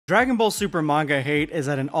Dragon Ball Super manga hate is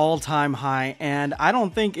at an all-time high, and I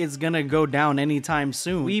don't think it's gonna go down anytime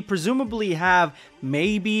soon. We presumably have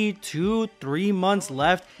maybe 2-3 months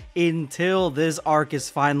left until this arc is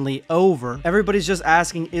finally over. Everybody's just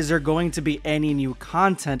asking, is there going to be any new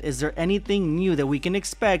content? Is there anything new that we can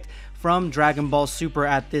expect from Dragon Ball Super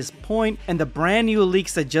at this point? And the brand new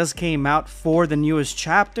leaks that just came out for the newest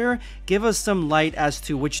chapter give us some light as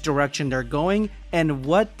to which direction they're going and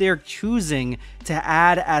what they're choosing to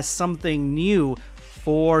add as something new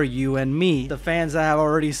for you and me, the fans that have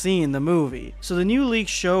already seen the movie. So the new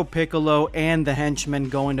leaks show Piccolo and the henchmen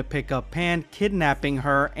going to pick up Pan, kidnapping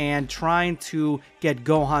her, and trying to get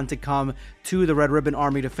Gohan to come to the Red Ribbon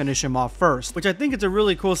Army to finish him off first, which I think is a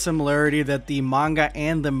really cool similarity that the manga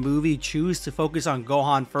and the movie choose to focus on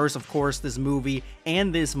Gohan first. Of course, this movie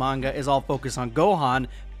and this manga is all focused on Gohan,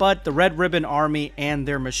 but the Red Ribbon Army and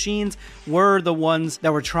their machines were the ones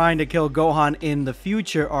that were trying to kill Gohan in the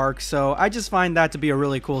future arc, so I just find that to be a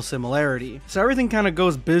really cool similarity. So everything kind of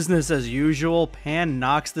goes business as usual. Pan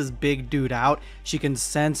knocks this big dude out. She can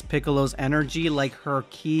sense Piccolo's energy, like her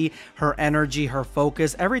ki, her energy, her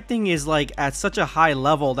focus. Everything is like at such a high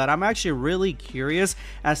level that I'm actually really curious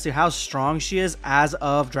as to how strong she is as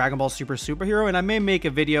of Dragon Ball Super Superhero, and I may make a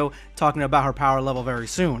video talking about her power level very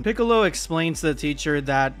soon. Piccolo explains to the teacher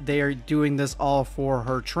that they are doing this all for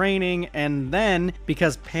her training, and then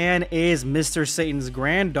because Pan is Mr. Satan's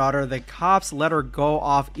granddaughter, the cops let her go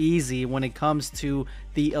off easy when it comes to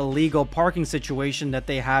the illegal parking situation that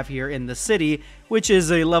they have here in the city, which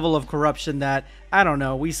is a level of corruption that, I don't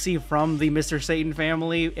know, we see from the Mr. Satan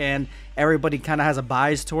family, and everybody kind of has a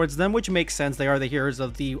bias towards them, which makes sense. They are the heroes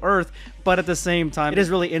of the earth, but at the same time, it is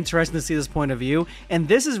really interesting to see this point of view, and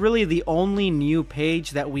this is really the only new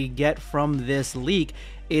page that we get from this leak.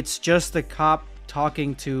 It's just the cop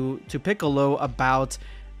talking to Piccolo about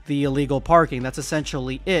the illegal parking. That's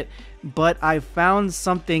essentially it, but I found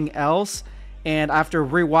something else. And after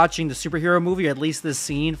rewatching the superhero movie, at least this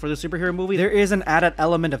scene for the superhero movie, there is an added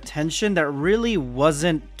element of tension that really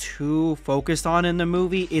wasn't too focused on in the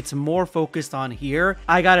movie. It's more focused on here.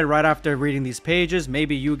 I got it right after reading these pages.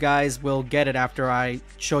 Maybe you guys will get it after I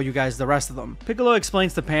show you guys the rest of them. Piccolo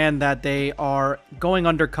explains to Pan that they are going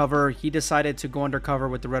undercover. He decided to go undercover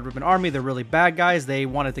with the Red Ribbon Army. They're really bad guys. They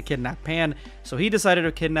wanted to kidnap Pan, so he decided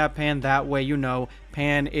to kidnap Pan. That way, you know,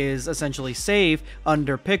 Pan is essentially safe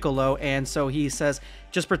under Piccolo, and so he says,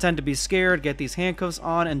 just pretend to be scared, get these handcuffs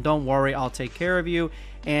on, and don't worry, I'll take care of you,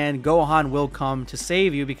 and Gohan will come to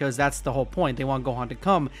save you, because that's the whole point. They want Gohan to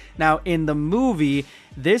come. Now, in the movie,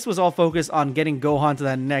 this was all focused on getting Gohan to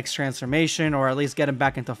that next transformation, or at least get him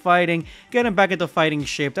back into fighting, get him back into fighting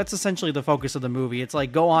shape. That's essentially the focus of the movie. It's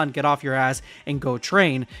like, Gohan, get off your ass and go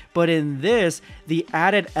train. But in this, the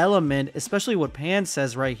added element, especially what Pan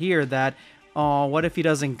says right here, that, oh, what if he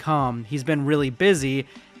doesn't come? He's been really busy.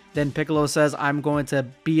 Then Piccolo says, I'm going to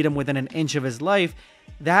beat him within an inch of his life.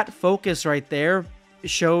 That focus right there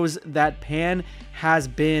shows that Pan has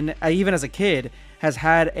been, even as a kid, has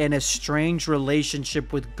had an estranged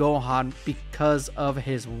relationship with Gohan because of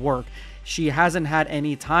his work. She hasn't had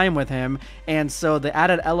any time with him, and so the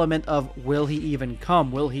added element of will he even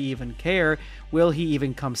come? Will he even care? Will he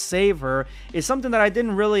even come save her? Is something that I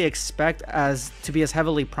didn't really expect as to be as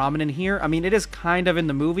heavily prominent here. I mean, it is kind of in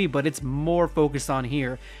the movie, but it's more focused on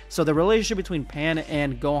here. So the relationship between Pan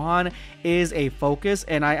and Gohan is a focus,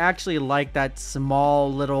 and I actually like that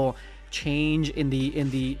small little change in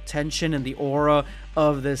the tension and the aura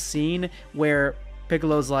of this scene where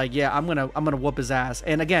Piccolo's like, yeah, I'm gonna whoop his ass.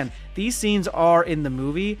 And again, these scenes are in the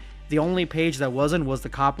movie. The only page that wasn't was the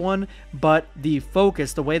cop one, but the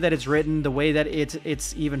focus, the way that it's written, the way that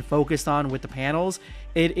it's even focused on with the panels,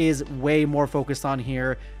 it is way more focused on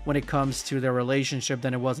here when it comes to their relationship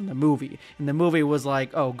than it was in the movie. In the movie, it was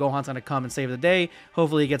like, oh, Gohan's gonna come and save the day.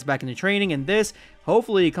 Hopefully he gets back into training. And this,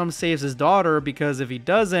 hopefully he comes saves his daughter, because if he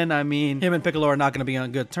doesn't, I mean, him and Piccolo are not gonna be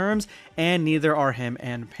on good terms, and neither are him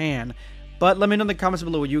and Pan. But let me know in the comments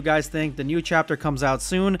below what you guys think. The new chapter comes out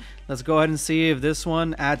soon. Let's go ahead and see if this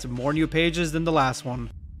one adds more new pages than the last one.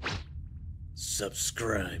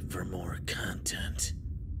 Subscribe for more content.